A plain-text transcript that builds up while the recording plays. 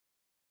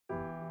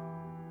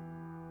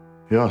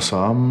Yeah, so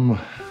I'm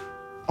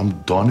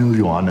Duane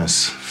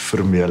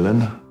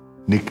Vermeulen,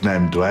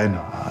 nicknamed Duane.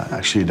 I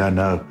actually don't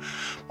know.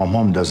 My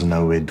mom doesn't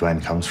know where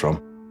Duane comes from.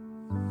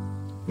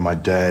 My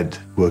dad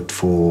worked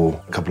for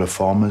a couple of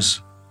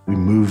farmers. We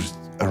moved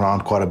around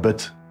quite a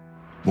bit.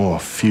 A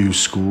few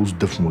schools,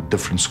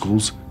 different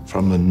schools,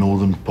 from the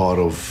northern part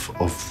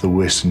of the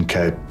Western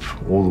Cape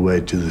all the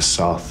way to the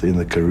south in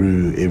the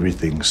Karoo,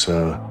 everything.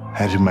 So I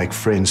had to make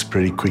friends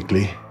pretty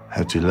quickly,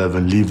 had to live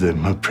and leave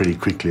them pretty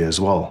quickly as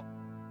well.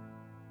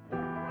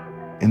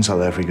 In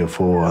South Africa,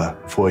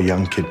 for a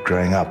young kid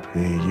growing up,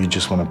 you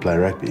just want to play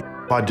rugby.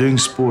 By doing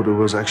sport, it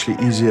was actually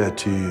easier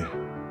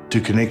to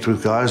connect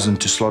with guys and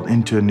to slot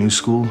into a new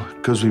school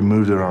because we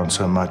moved around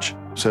so much.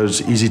 So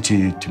it's easy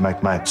to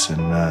make mates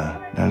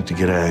and to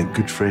get a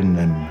good friend,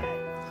 and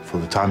for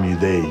the time you're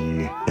there,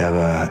 you have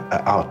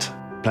a out.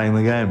 Playing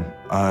the game,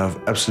 I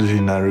have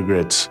absolutely no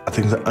regrets. I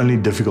think the only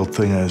difficult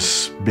thing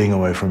is being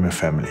away from your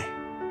family.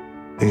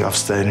 I think I've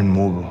stayed in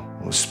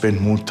spent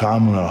more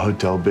time on a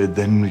hotel bed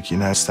than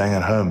staying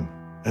at home.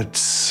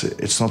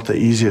 It's not the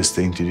easiest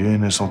thing to do,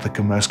 and it's not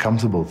the most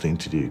comfortable thing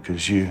to do,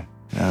 because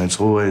it's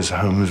always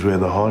home is where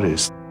the heart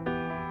is.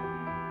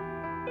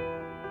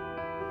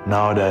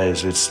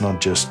 Nowadays, it's not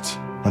just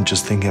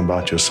thinking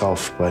about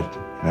yourself, but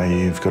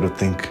you've got to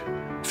think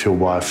of your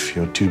wife,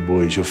 your two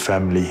boys, your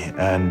family,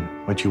 and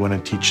what you want to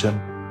teach them.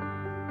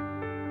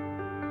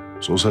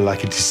 It's also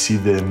lucky to see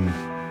them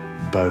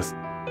both,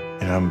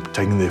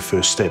 taking their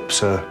first step.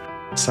 So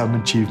some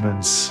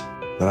achievements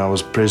that I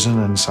was present,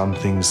 and some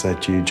things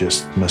that you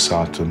just miss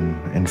out on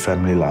in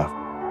family life.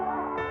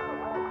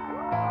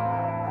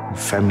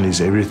 Family is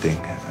everything,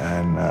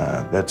 and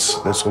that's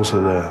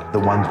also the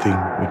one thing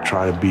we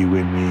try to be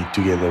when we're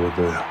together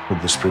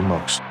with the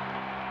Springboks.